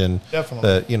consideration. Definitely.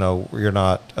 That, you're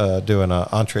not doing an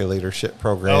entree leadership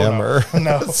program or something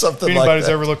like that. If anybody's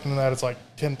ever looked into that, it's like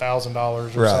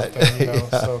 $10,000 or something.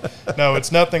 So no,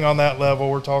 it's nothing on that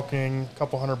level. We're talking a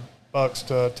couple $100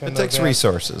 to attend. It takes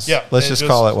resources. Yeah, let's just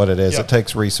call it what it is. Yeah. It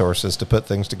takes resources to put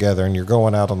things together, and you're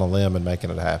going out on a limb and making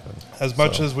it happen. As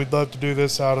much as we'd love to do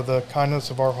this out of the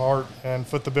kindness of our heart and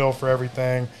foot the bill for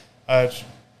everything, it's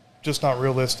just not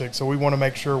realistic. So we want to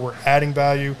make sure we're adding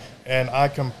value, and I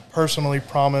can personally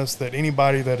promise that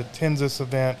anybody that attends this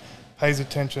event, pays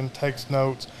attention, takes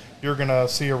notes, you're going to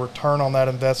see a return on that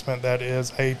investment that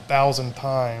is 1,000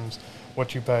 times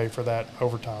what you pay for that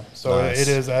overtime. So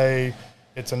nice.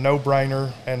 It's a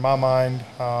no-brainer in my mind.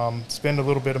 Spend a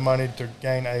little bit of money to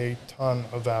gain a ton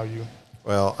of value.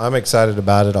 Well, I'm excited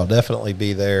about it. I'll definitely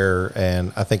be there,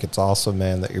 and I think it's awesome,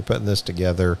 man, that you're putting this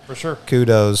together. For sure.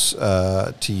 Kudos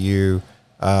to you.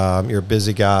 You're a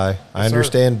busy guy. I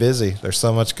understand busy. There's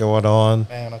so much going on.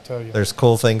 Man, I tell you. There's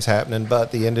cool things happening,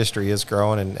 but the industry is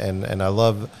growing, and I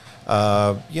love,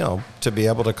 to be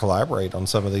able to collaborate on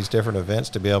some of these different events,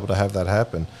 to be able to have that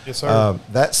happen. Yes, sir.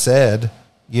 That said,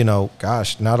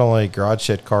 not only Garage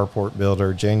Shed Carport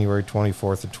Builder, January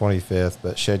 24th and 25th,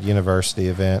 but Shed University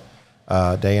event,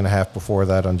 day and a half before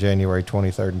that on January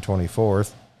 23rd and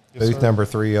 24th, booth number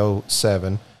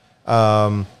 307.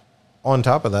 On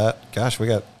top of that, gosh, we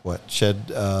got Shed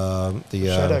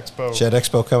Expo. Shed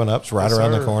Expo coming up. It's right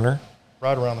around the corner.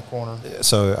 Right around the corner.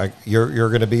 So you're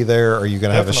going to be there. Are you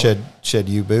going to have a Shed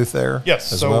U booth there?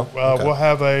 Yes. Well? We'll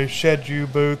have a Shed U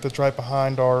booth that's right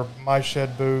behind our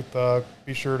MyShed booth.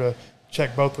 Be sure to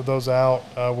check both of those out.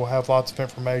 We'll have lots of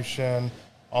information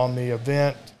on the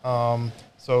event.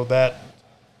 So that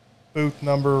booth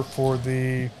number for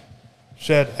the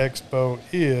Shed Expo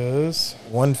is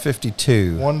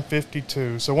 152.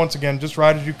 152. So once again, just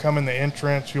right as you come in the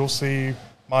entrance, you'll see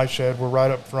MyShed. We're right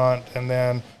up front, and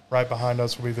then right behind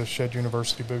us will be the Shed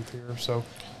University booth here. So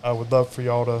I would love for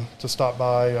y'all to stop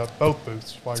by both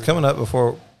booths. It's coming up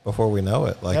before we know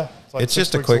it. It's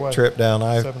just a quick trip down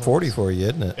I-40 for you,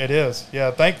 isn't it? It is.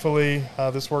 Yeah. Thankfully,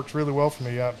 this works really well for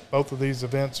me. Both of these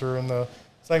events are in the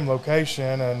same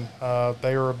location, and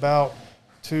they are about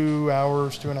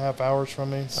 2.5 hours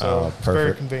from me. So it's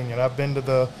very convenient. I've been to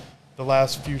the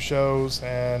last few shows,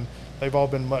 and they've all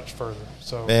been much further.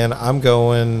 So, man, I'm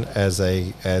going as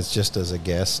a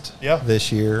guest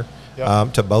this year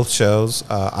to both shows.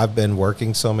 I've been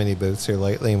working so many booths here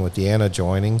lately, and with Deanna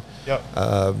joining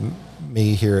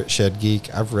me here at Shed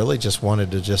Geek, I've really just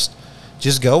wanted to just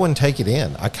go and take it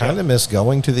in. I kind of miss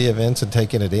going to the events and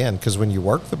taking it in, because when you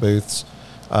work the booths,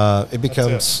 it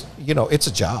becomes it's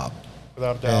a job.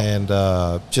 Without a doubt.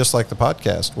 And just like the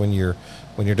podcast, when you're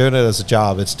doing it as a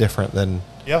job, it's different than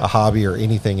a hobby or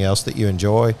anything else that you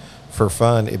enjoy. For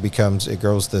fun, it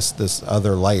grows this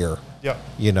other layer,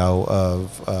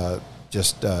 of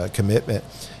just commitment.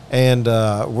 And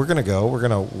we're going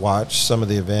to watch some of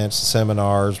the events,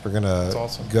 seminars. We're going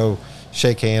to go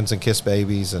shake hands and kiss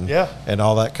babies and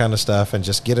all that kind of stuff, and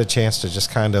just get a chance to just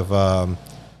kind of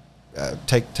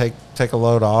take a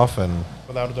load off and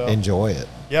without a doubt enjoy it.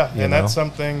 That's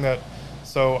something that,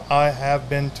 so I have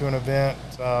been to an event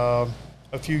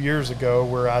a few years ago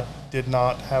where I did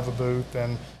not have a booth,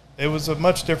 and it was a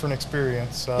much different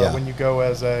experience. When you go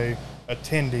as a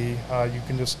attendee, you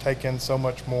can just take in so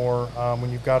much more.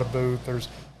 When you've got a booth, there's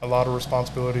a lot of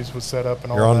responsibilities with setup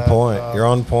and all that. You're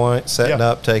on point, setting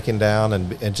up, taking down,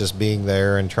 and just being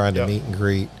there and trying to meet and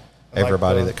greet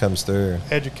everybody that comes through.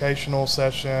 Educational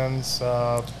sessions,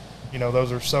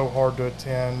 those are so hard to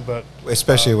attend, but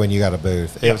especially when you got a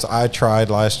booth. I tried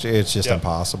last year. It's just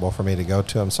impossible for me to go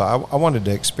to them. So I wanted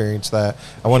to experience that.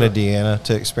 I wanted Deanna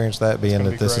to experience that, being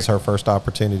that this is her first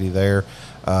opportunity there.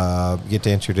 Get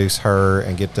to introduce her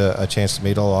and get a chance to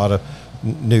meet a lot of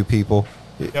new people.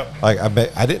 Like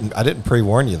I didn't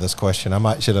pre-warn you this question.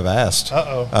 I should have asked.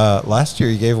 Last year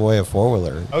you gave away a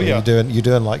 4-wheeler. You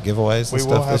doing like giveaways? We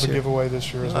will have a giveaway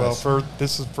this year as well.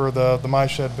 This is for the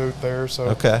MyShed booth there. So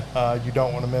you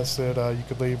don't want to miss it. You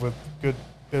could leave with good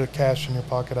bit of cash in your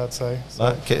pocket, I'd say.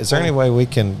 So, is there any way we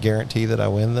can guarantee that I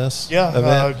win this?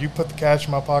 Event? You put the cash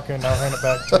in my pocket and I'll hand it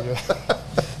back to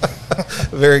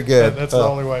you. Very good. That's the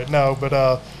only way. No,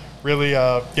 but. Really,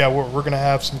 we're going to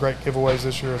have some great giveaways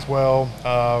this year as well.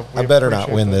 I better not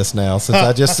win this now, since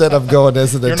I just said I'm going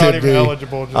as an attendee. You're not even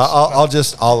eligible.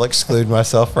 I'll exclude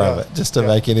myself from it just to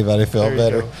make anybody feel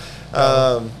better.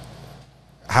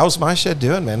 How's MyShed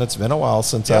doing, man? It's been a while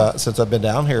since I've been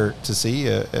down here to see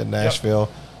you in Nashville.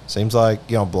 Seems like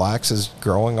Blacks is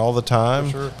growing all the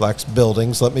time. Sure. Blacks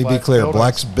Buildings. Let me be clear.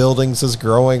 Blacks Buildings is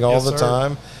growing all the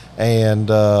time, and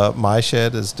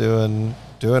MyShed is doing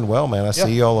well, man. I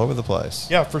see you all over the place.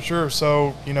 Yeah, for sure.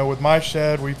 So, with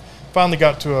MyShed, we've finally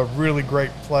got to a really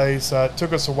great place. It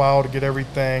took us a while to get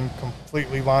everything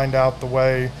completely lined out the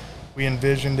way we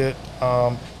envisioned it.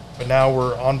 But now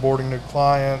we're onboarding new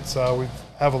clients. We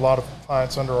have a lot of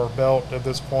clients under our belt at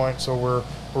this point. So we're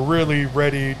really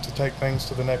ready to take things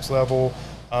to the next level.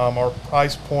 Our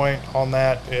price point on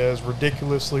that is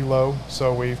ridiculously low.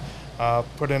 So we've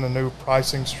put in a new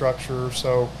pricing structure.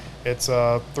 So it's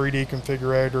a 3D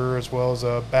configurator as well as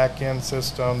a back-end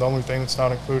system. The only thing that's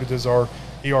not included is our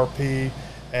ERP,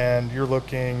 and you're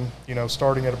looking,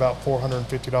 starting at about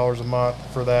 $450 a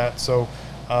month for that. So,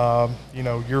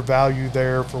 your value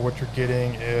there for what you're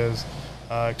getting is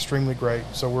extremely great.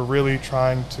 So we're really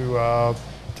trying to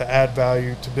add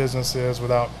value to businesses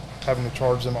without having to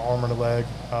charge them an arm and a leg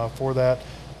for that.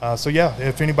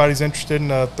 If anybody's interested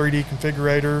in a 3D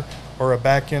configurator or a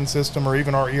back-end system, or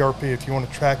even our ERP, if you want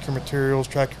to track your materials,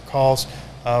 track your costs,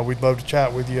 we'd love to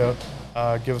chat with you.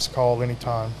 Give us a call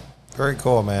anytime. Very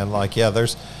cool, man.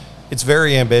 It's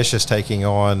very ambitious taking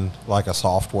on like a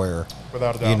software.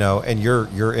 Without a doubt. And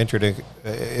you're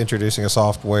introducing a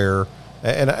software,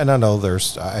 and I know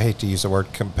I hate to use the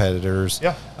word competitors.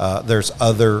 There's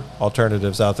other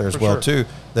alternatives out there as well too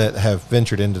that have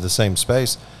ventured into the same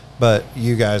space, but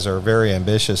you guys are very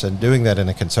ambitious and doing that in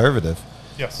a conservative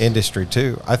industry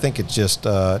too. I think it just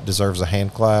deserves a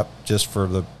hand clap just for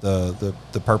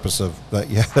the purpose of there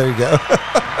you go.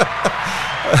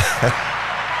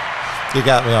 You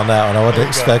got me on that one. I wasn't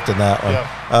expecting that one.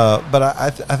 But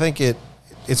I think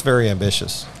it's very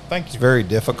ambitious. Thank you. It's very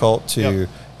difficult to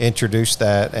introduce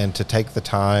that and to take the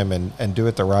time and do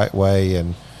it the right way.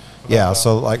 And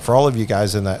so like for all of you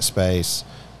guys in that space,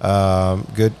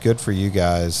 good for you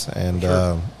guys. And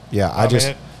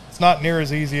it's not near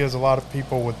as easy as a lot of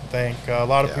people would think. A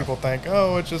lot of people think,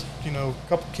 it's just, a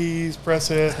couple keys, press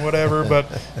it, whatever. But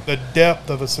the depth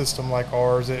of a system like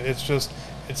ours,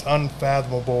 it's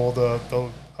unfathomable, the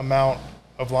amount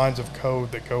of lines of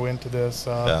code that go into this.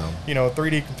 A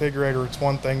 3D configurator, it's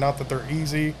one thing, not that they're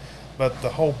easy, but the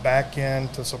whole back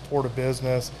end to support a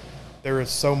business, there is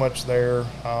so much there,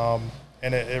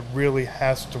 and it really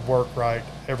has to work right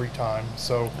every time.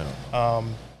 So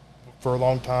for a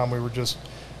long time, we were just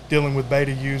dealing with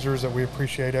beta users that we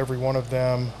appreciate every one of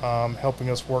them, helping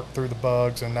us work through the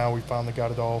bugs, and now we finally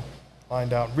got it all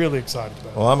lined out. Really excited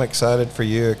about it. Well, I'm excited for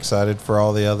you, excited for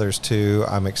all the others too.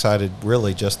 I'm excited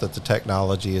really just that the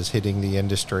technology is hitting the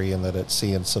industry and that it's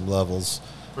seeing some levels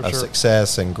of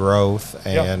success and growth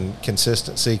and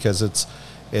consistency, because it's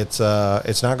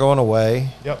not going away.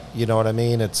 You know what I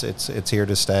mean? It's here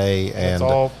to stay. And it's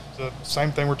all the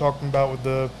same thing we're talking about with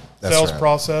the sales right.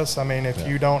 process. I mean, if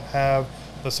you don't have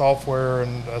the software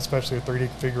and especially a 3D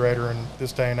configurator in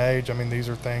this day and age, I mean, these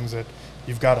are things that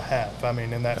you've got to have. I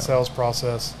mean, in that sales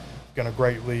process, going to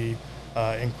greatly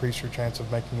increase your chance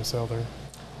of making a sale there.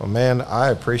 Well, man, I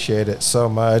appreciate it so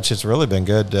much. It's really been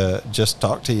good to just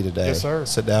talk to you today. Yes, sir.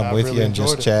 Sit down I with really you and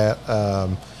just chat.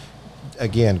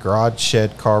 Again, Garage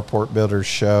Shed Carport Builders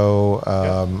Show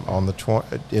on the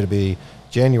it'll be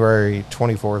January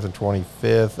 24th and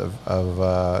 25th of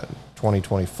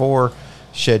 2024.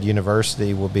 Shed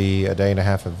University will be a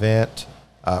day-and-a-half event.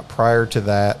 Prior to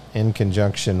that, in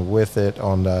conjunction with it,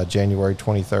 on January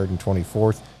 23rd and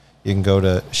 24th, you can go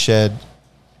to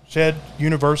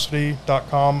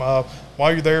sheduniversity.com.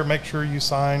 While you're there, make sure you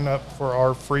sign up for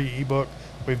our free ebook.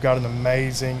 We've got an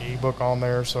amazing ebook on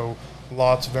there, so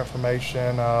lots of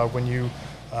information. When you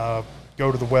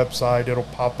go to the website, it'll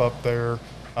pop up there.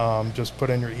 Just put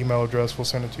in your email address. We'll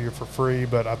send it to you for free,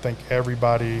 but I think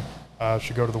everybody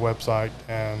should go to the website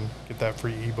and get that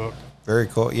free ebook. Very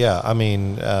cool. Yeah, I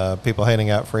mean, people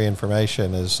handing out free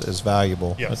information is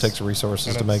valuable. Yes. It takes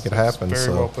resources to make it happen. It's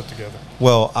very well put together.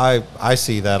 Well, I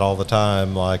see that all the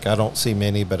time. Like, I don't see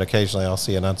many, but occasionally I'll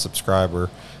see an unsubscriber,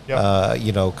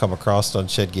 come across on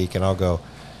Shed Geek, and I'll go,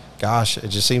 gosh, it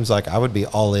just seems like I would be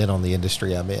all in on the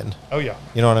industry I'm in. Oh, yeah.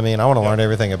 You know what I mean? I want to learn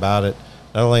everything about it.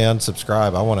 Not only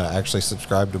unsubscribe, I want to actually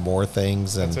subscribe to more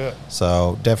things. And that's it.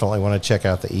 So definitely want to check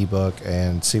out the ebook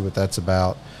and see what that's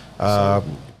about.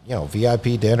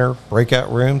 VIP dinner,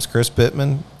 breakout rooms, Chris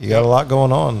Pittman. You got a lot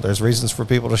going on. There's reasons for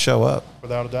people to show up.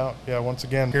 Without a doubt. Yeah, once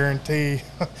again, guarantee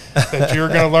that you're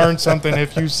going to learn something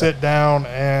if you sit down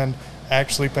and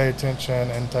actually pay attention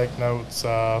and take notes.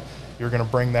 You're going to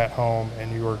bring that home,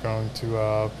 and you are going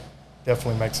to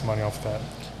definitely make some money off of that.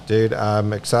 Dude,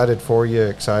 I'm excited for you,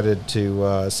 excited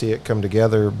to see it come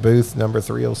together. Booth number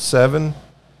 307.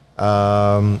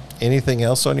 Anything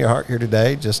else on your heart here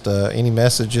today? Just any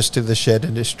messages to the shed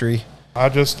industry? I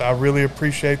really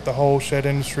appreciate the whole shed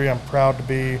industry. I'm proud to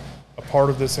be a part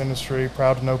of this industry,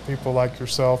 proud to know people like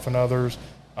yourself and others.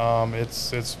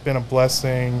 It's been a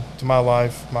blessing to my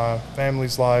life, my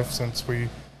family's life since we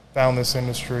found this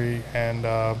industry, and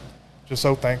just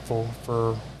so thankful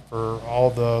for all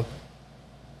the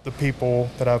people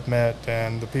that I've met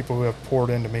and the people who have poured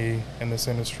into me in this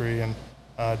industry, and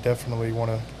definitely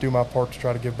want to do my part to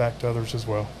try to give back to others as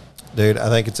well. Dude, I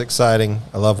think it's exciting.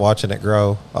 I love watching it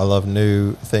grow. I love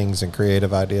new things and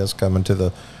creative ideas coming to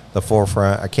the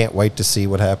forefront. I can't wait to see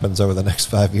what happens over the next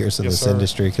 5 years in this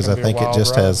industry, because I think it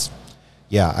just has,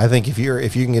 I think if you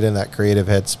can get in that creative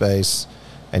headspace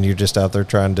and you're just out there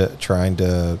trying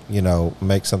to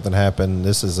make something happen,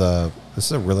 this is a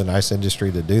really nice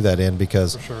industry to do that in,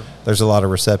 because there's a lot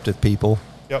of receptive people.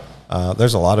 Yep.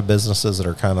 There's a lot of businesses that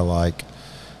are kind of like,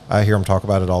 I hear them talk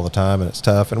about it all the time, and it's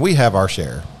tough. And we have our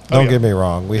share. Don't get me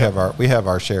wrong. We have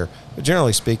our share. But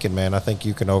generally speaking, man, I think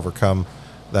you can overcome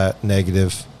that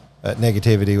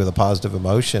negativity with a positive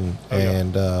emotion.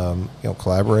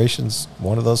 Collaboration's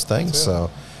one of those things. So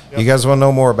you guys want to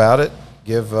know more about it,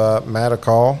 give Matt a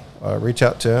call, reach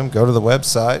out to him, go to the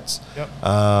websites. Yep.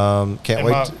 Can't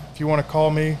wait. If you want to call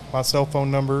me, my cell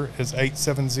phone number is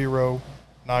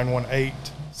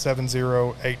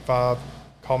 870-918-7085.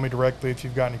 Call me directly if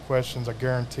you've got any questions. I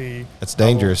guarantee. It's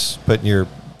dangerous putting your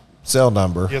cell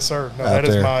number. Yes, sir. No, that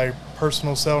is my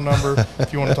personal cell number.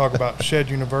 If you want to talk about Shed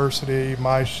University,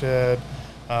 MyShed,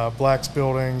 Blacks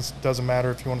Buildings, doesn't matter.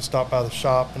 If you want to stop by the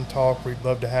shop and talk, we'd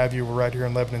love to have you. We're right here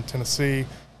in Lebanon, Tennessee.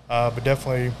 But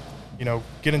definitely,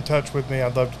 get in touch with me.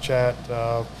 I'd love to chat.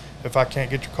 If I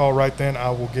can't get your call right then, I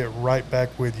will get right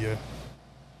back with you.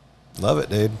 Love it,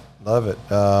 dude. Love it.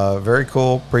 Very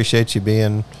cool. Appreciate you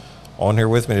being on here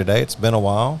with me today. It's been a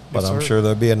while, but I'm sure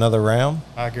there'll be another round.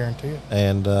 I guarantee it.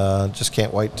 And just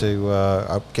can't wait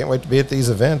to be at these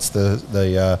events.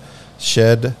 The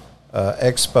Shed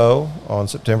Expo on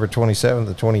September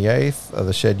 27th to 28th,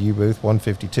 the Shed U Booth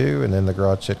 152, and then the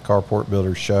Garage Shed Carport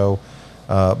Builders Show,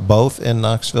 both in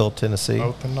Knoxville, Tennessee.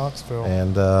 Both in Knoxville.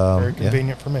 And very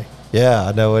convenient for me. Yeah,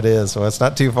 I know it is. Well, it's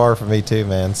not too far for me too,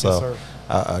 man. So yes, sir.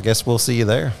 I guess we'll see you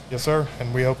there. Yes, sir.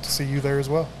 And we hope to see you there as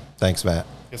well. Thanks, Matt.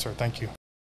 Yes, sir. Thank you.